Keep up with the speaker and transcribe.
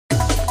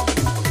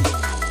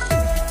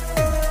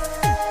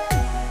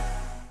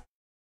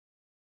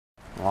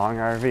long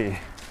RV.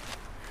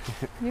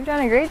 You've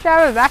done a great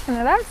job of backing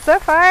it up so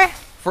far.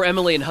 For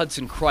Emily and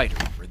Hudson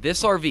Kreider,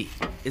 this RV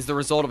is the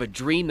result of a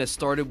dream that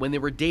started when they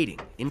were dating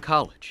in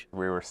college.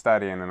 We were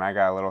studying and I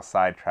got a little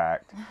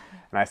sidetracked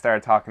and I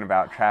started talking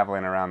about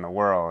traveling around the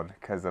world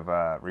because of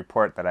a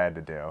report that I had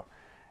to do.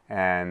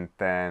 And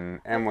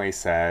then Emily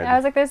said, I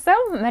was like, there's so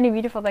many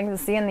beautiful things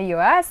to see in the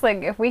U.S.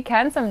 Like, if we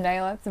can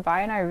someday, let's buy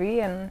an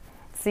RV and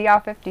see all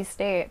 50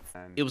 states.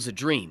 It was a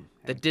dream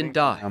that didn't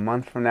die. a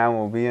month from now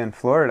we'll be in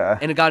Florida.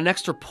 And it got an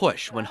extra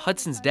push when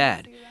Hudson's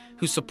dad,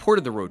 who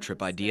supported the road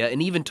trip idea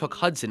and even took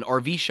Hudson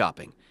RV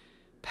shopping,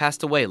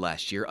 passed away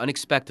last year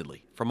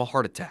unexpectedly from a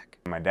heart attack.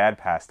 My dad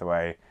passed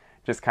away,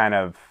 just kind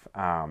of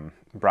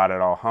brought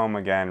it all home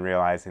again,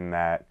 realizing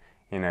that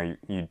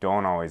you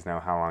don't always know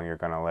how long you're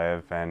going to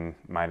live and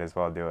might as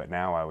well do it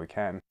now while we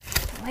can.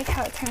 I like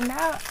how it turned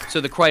out.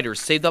 So the Kreiders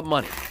saved up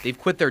money, they've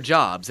quit their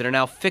jobs and are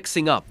now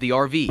fixing up the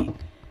RV.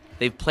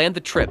 They've planned the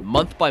trip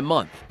month by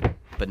month,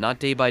 but not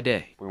day by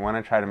day. We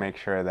want to try to make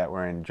sure that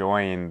we're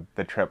enjoying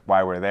the trip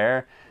while we're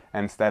there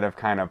instead of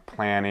kind of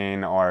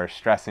planning or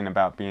stressing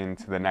about being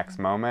to the next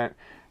moment.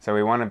 So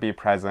we want to be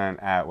present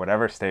at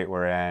whatever state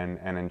we're in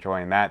and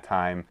enjoying that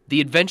time. The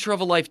adventure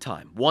of a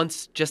lifetime,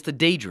 once just a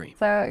daydream,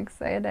 So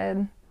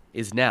excited.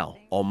 is now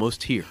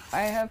almost here.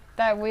 I hope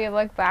that we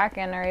look back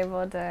and are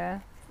able to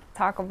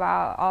talk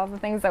about all the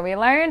things that we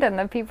learned and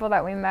the people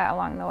that we met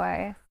along the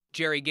way.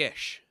 Jerry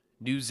Gish,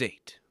 News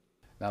 8.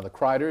 Now, the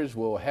Kreiders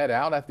will head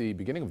out at the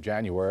beginning of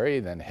January,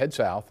 then head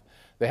south.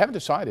 They haven't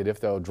decided if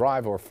they'll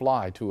drive or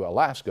fly to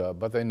Alaska,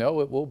 but they know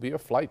it will be a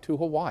flight to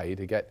Hawaii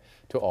to get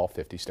to all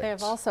 50 states. They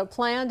have also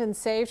planned and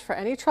saved for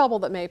any trouble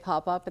that may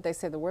pop up, but they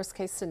say the worst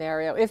case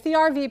scenario, if the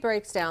RV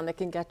breaks down, they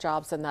can get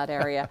jobs in that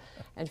area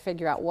and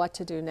figure out what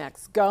to do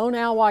next. Go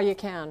now while you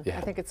can. Yeah.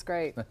 I think it's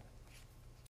great.